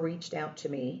of Labor reached out to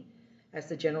me as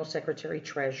the General Secretary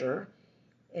Treasurer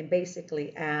and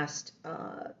basically asked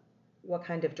what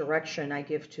kind of direction I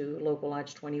give to Local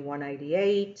Lodge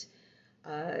 2198.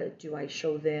 Do I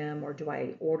show them or do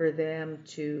I order them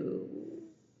to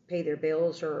pay their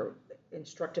bills or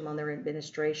instruct them on their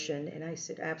administration? And I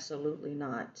said, absolutely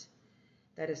not.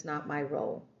 That is not my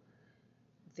role.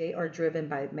 They are driven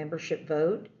by membership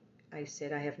vote. I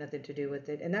said, I have nothing to do with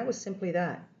it. And that was simply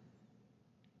that.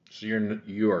 So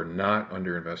you are not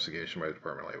under investigation by the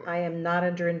Department of Labor? I am not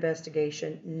under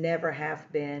investigation, never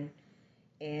have been.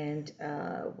 And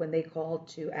when they called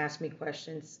to ask me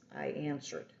questions, I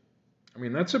answered. I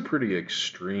mean, that's a pretty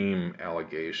extreme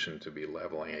allegation to be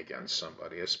leveling against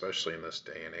somebody, especially in this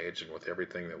day and age and with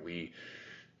everything that we,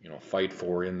 fight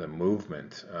for in the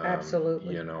movement.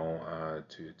 Absolutely.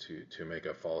 To make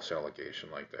a false allegation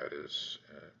like that is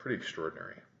pretty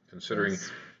extraordinary. Considering, Yes.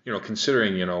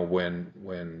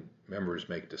 when members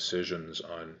make decisions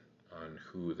on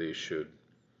who they should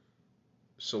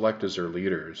select as their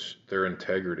leaders, their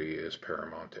integrity is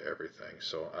paramount to everything.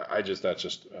 So that's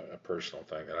just a personal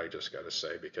thing that I just got to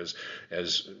say, because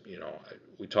as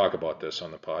we talk about this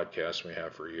on the podcast, we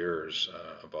have for years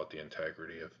about the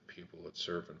integrity of people that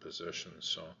serve in positions.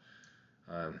 So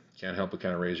can't help but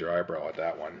kind of raise your eyebrow at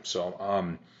that one.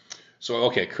 So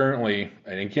okay, currently,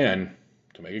 and again,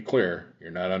 to make it clear, you're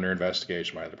not under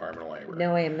investigation by the Department of Labor.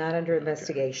 No, I am not under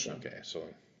investigation. Okay, so.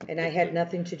 And I had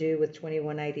nothing to do with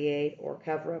 2198 or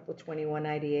cover up with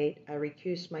 2198. I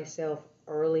recused myself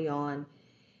early on,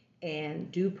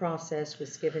 and due process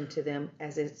was given to them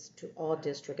as it's to all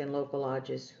district and local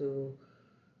lodges who.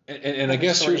 And I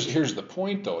guess here's the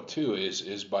point though too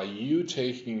is by you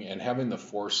taking and having the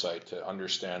foresight to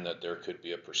understand that there could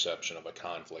be a perception of a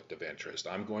conflict of interest.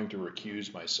 I'm going to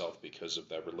recuse myself because of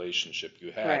that relationship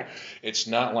you had. Correct. It's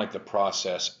not like the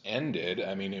process ended.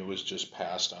 I mean, it was just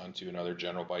passed on to another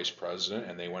general vice president,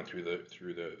 and they went through the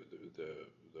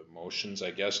motions,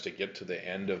 I guess, to get to the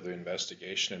end of the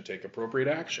investigation and take appropriate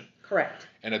action. Correct.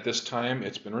 And at this time,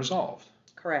 it's been resolved.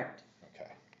 Correct.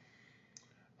 Okay.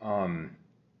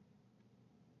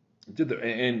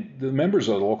 And the members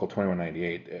of the Local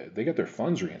 2198, they got their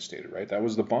funds reinstated, right? That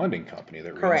was the bonding company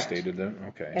that reinstated them?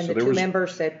 Okay. And so the 2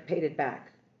 members that paid it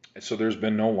back. So there's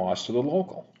been no loss to the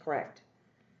local. Correct.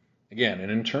 Again, an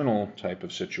internal type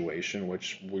of situation,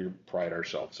 which we pride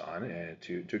ourselves on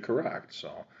to correct.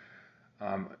 So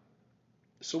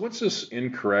what's this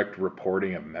incorrect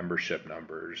reporting of membership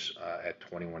numbers at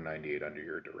 2198 under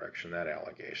your direction, that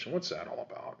allegation? What's that all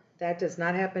about? That does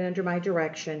not happen under my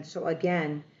direction. So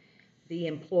again, the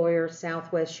employer,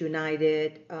 Southwest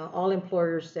United, all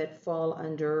employers that fall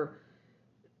under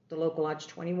the local lodge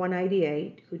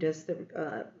 2198, who does the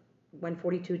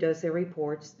 142 does their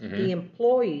reports. Mm-hmm. The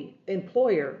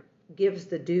employer gives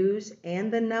the dues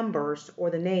and the numbers or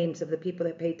the names of the people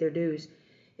that paid their dues.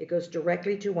 It goes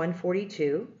directly to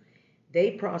 142.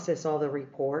 They process all the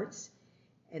reports,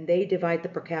 and they divide the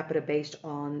per capita based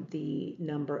on the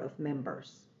number of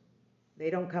members. They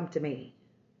don't come to me.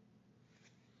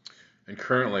 And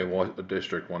currently,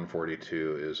 District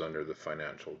 142 is under the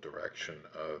financial direction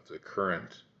of the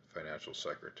current financial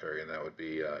secretary, and that would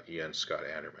be Ian Scott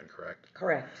Anderman, correct?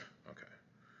 Correct. Okay.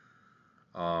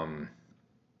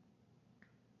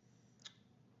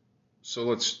 So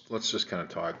let's just kind of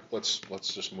talk. Let's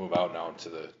just move out now to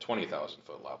the 20,000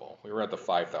 foot level. We were at the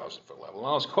 5,000 foot level.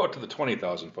 Now let's go out to the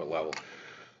 20,000 foot level.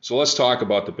 So let's talk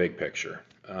about the big picture.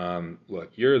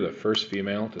 Look, you're the first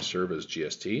female to serve as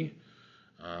GST.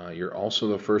 You're also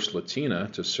the first Latina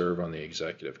to serve on the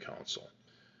executive council.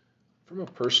 From a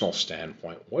personal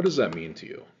standpoint, what does that mean to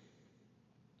you?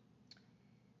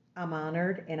 I'm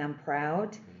honored and I'm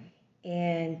proud. Mm-hmm.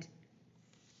 And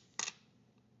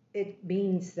it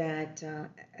means that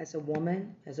as a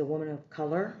woman of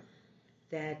color,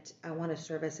 that I want to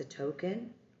serve as a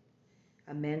token,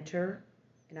 a mentor,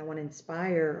 and I want to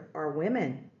inspire our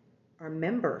women, our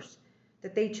members,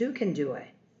 that they too can do it.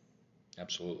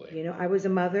 Absolutely. You know, I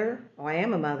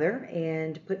am a mother,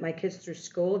 and put my kids through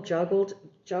school, juggled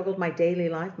my daily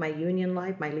life, my union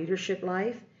life, my leadership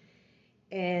life,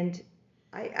 and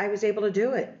I was able to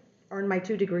do it, earn my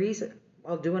 2 degrees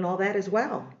while doing all that as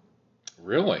well.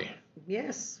 Really?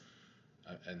 Yes.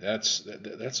 And that's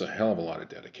a hell of a lot of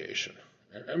dedication.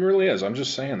 It really is. I'm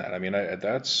just saying that. I mean,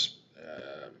 that's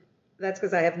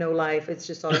because I have no life. It's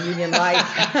just all union life.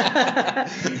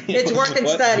 It's work and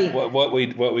study.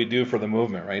 What we do for the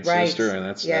movement, right, sister? And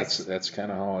that's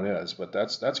kind of how it is. But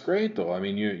that's great, though. I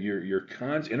mean, you're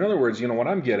in other words, you know what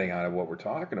I'm getting out of what we're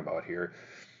talking about here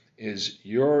is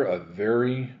you're a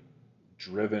very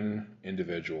driven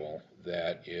individual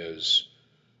that is.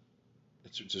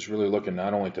 It's just really looking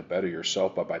not only to better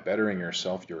yourself, but by bettering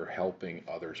yourself, you're helping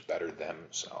others better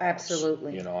themselves.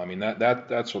 Absolutely. You know, I mean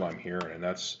that's what I'm hearing, and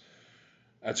that's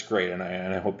great, and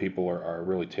I hope people are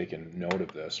really taking note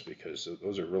of this, because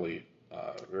those are really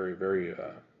very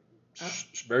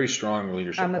very strong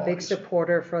leadership I'm a qualities. big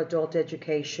supporter for adult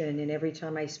education, and every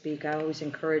time I speak, I always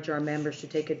encourage our members to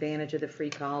take advantage of the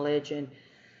free college and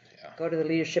go to the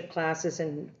leadership classes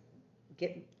and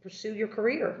pursue your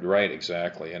career. Right,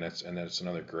 exactly, and it's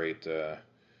another great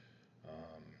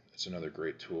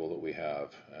tool that we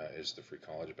have is the free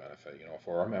college benefit, you know,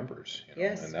 for our members. You know?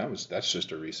 Yes. And that's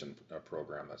just a recent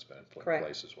program that's been in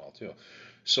place as well too.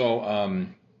 So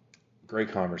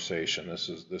great conversation. This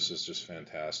is just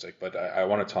fantastic. But I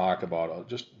want to talk about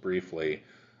just briefly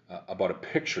about a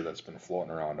picture that's been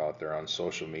floating around out there on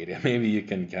social media. Maybe you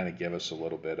can kind of give us a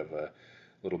little bit of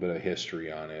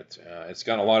history on it. It's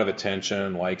got a lot of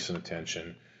attention, likes and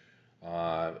attention.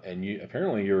 And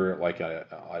you were like at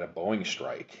a Boeing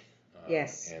strike.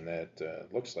 Yes. And that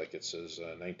looks like it says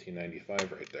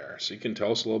 1995 right there. So you can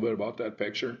tell us a little bit about that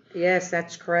picture? Yes,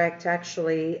 that's correct.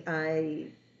 Actually,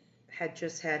 I had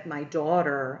just had my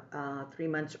daughter 3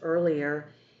 months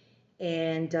earlier,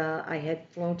 and I had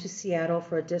flown to Seattle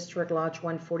for a District Lodge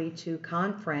 142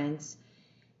 conference.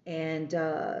 And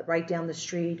right down the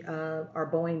street, our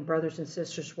Boeing brothers and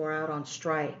sisters were out on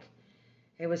strike.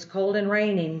 It was cold and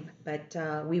raining, but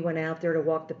we went out there to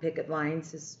walk the picket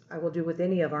lines, as I will do with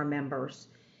any of our members.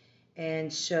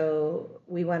 And so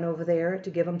we went over there to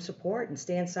give them support and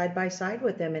stand side by side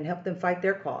with them and help them fight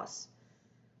their cause.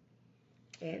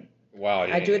 And wow,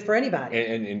 I do it for anybody.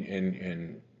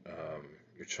 And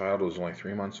your child was only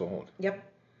 3 months old. Yep.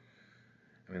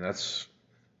 I mean, that's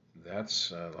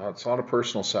a lot of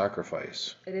personal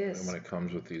sacrifice. It is. When it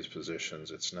comes with these positions,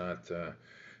 it's not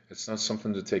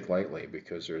something to take lightly,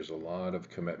 because there's a lot of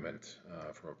commitment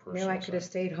from a personal I could have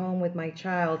stayed home with my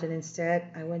child, and instead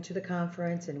I went to the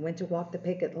conference and went to walk the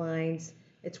picket lines.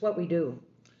 It's what we do.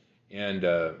 And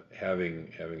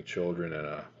having children and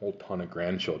a whole ton of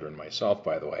grandchildren myself,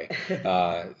 by the way,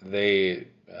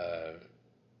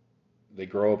 they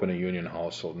grow up in a union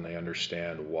household, and they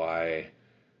understand why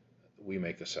we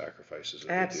make the sacrifices that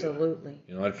Absolutely. we do.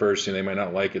 You know, at first, they might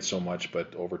not like it so much,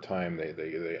 but over time,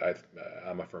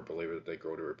 I'm a firm believer that they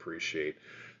grow to appreciate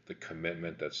the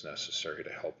commitment that's necessary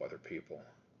to help other people,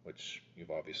 which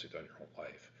you've obviously done your whole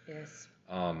life. Yes.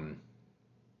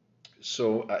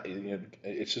 So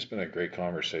it's just been a great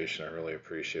conversation. I really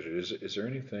appreciate it. Is there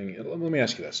anything? Let me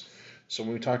ask you this. So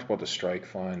when we talked about the strike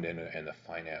fund and the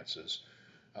finances,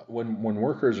 when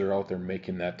workers are out there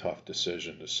making that tough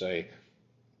decision to say,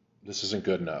 this isn't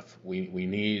good enough. We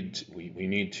need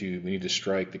to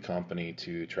strike the company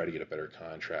to try to get a better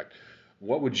contract.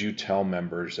 What would you tell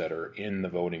members that are in the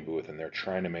voting booth and they're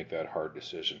trying to make that hard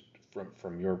decision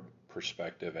from your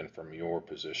perspective and from your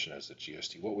position as the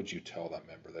GST? What would you tell that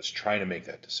member that's trying to make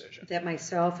that decision? That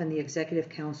myself and the executive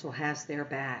council has their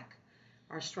back.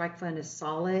 Our strike fund is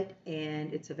solid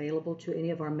and it's available to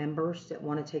any of our members that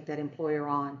want to take that employer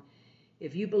on.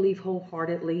 If you believe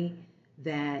wholeheartedly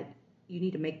that you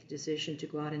need to make the decision to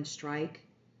go out and strike,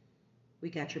 we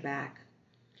got your back.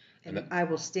 And I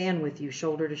will stand with you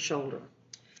shoulder to shoulder.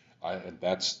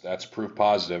 That's proof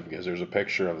positive, because there's a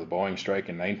picture of the Boeing strike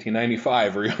in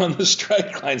 1995 where you're on the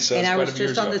strike line. So and I was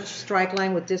just on the strike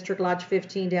line with District Lodge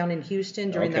 15 down in Houston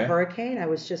during the hurricane. I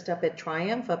was just up at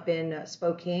Triumph up in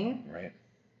Spokane. Right.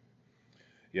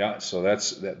 Yeah. So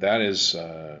that's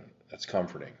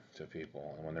comforting to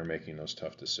people when they're making those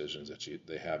tough decisions, that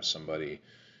they have somebody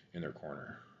in their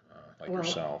corner like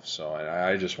yourself. So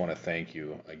I just want to thank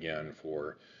you again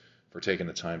for taking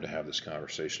the time to have this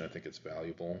conversation. I think it's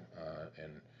valuable, and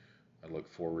I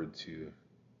look forward to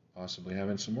possibly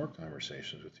having some more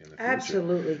conversations with you in the future.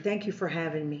 Absolutely. Thank you for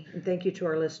having me, and thank you to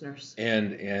our listeners.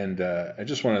 And I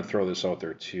just want to throw this out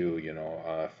there too,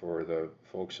 for the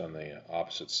folks on the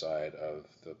opposite side of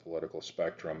the political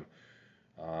spectrum.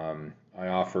 I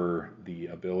offer the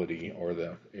ability or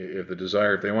if the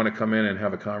desire, if they want to come in and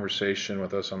have a conversation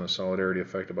with us on the Solidarity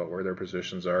Effect about where their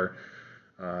positions are,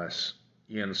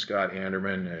 Ian Scott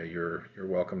Anderman, you're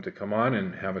welcome to come on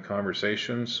and have a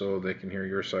conversation so they can hear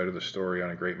your side of the story on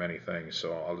a great many things.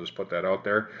 So I'll just put that out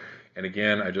there. And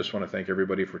again, I just want to thank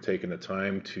everybody for taking the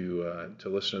time to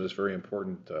listen to this very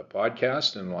important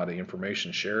podcast, and a lot of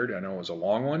information shared. I know it was a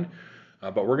long one,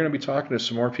 but we're going to be talking to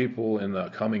some more people in the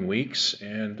coming weeks.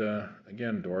 And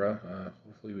again, Dora,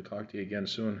 hopefully we talk to you again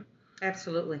soon.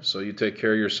 Absolutely. So you take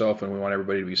care of yourself, and we want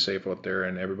everybody to be safe out there,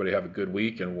 and everybody have a good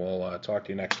week, and we'll talk to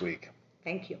you next week.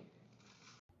 Thank you.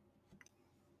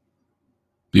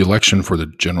 The election for the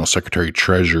General Secretary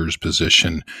Treasurer's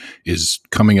position is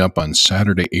coming up on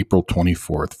Saturday, April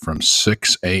 24th from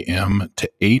 6 a.m. to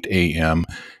 8 a.m.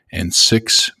 and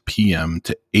 6 p.m.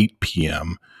 to 8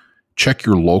 p.m. Check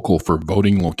your local for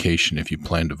voting location if you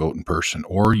plan to vote in person,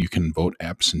 or you can vote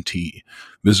absentee.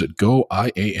 Visit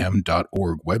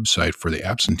goiam.org website for the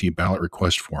absentee ballot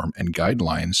request form and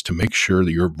guidelines to make sure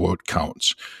that your vote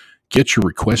counts. Get your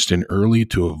request in early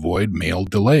to avoid mail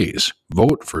delays.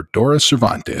 Vote for Dora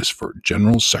Cervantes for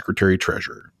General Secretary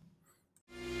Treasurer.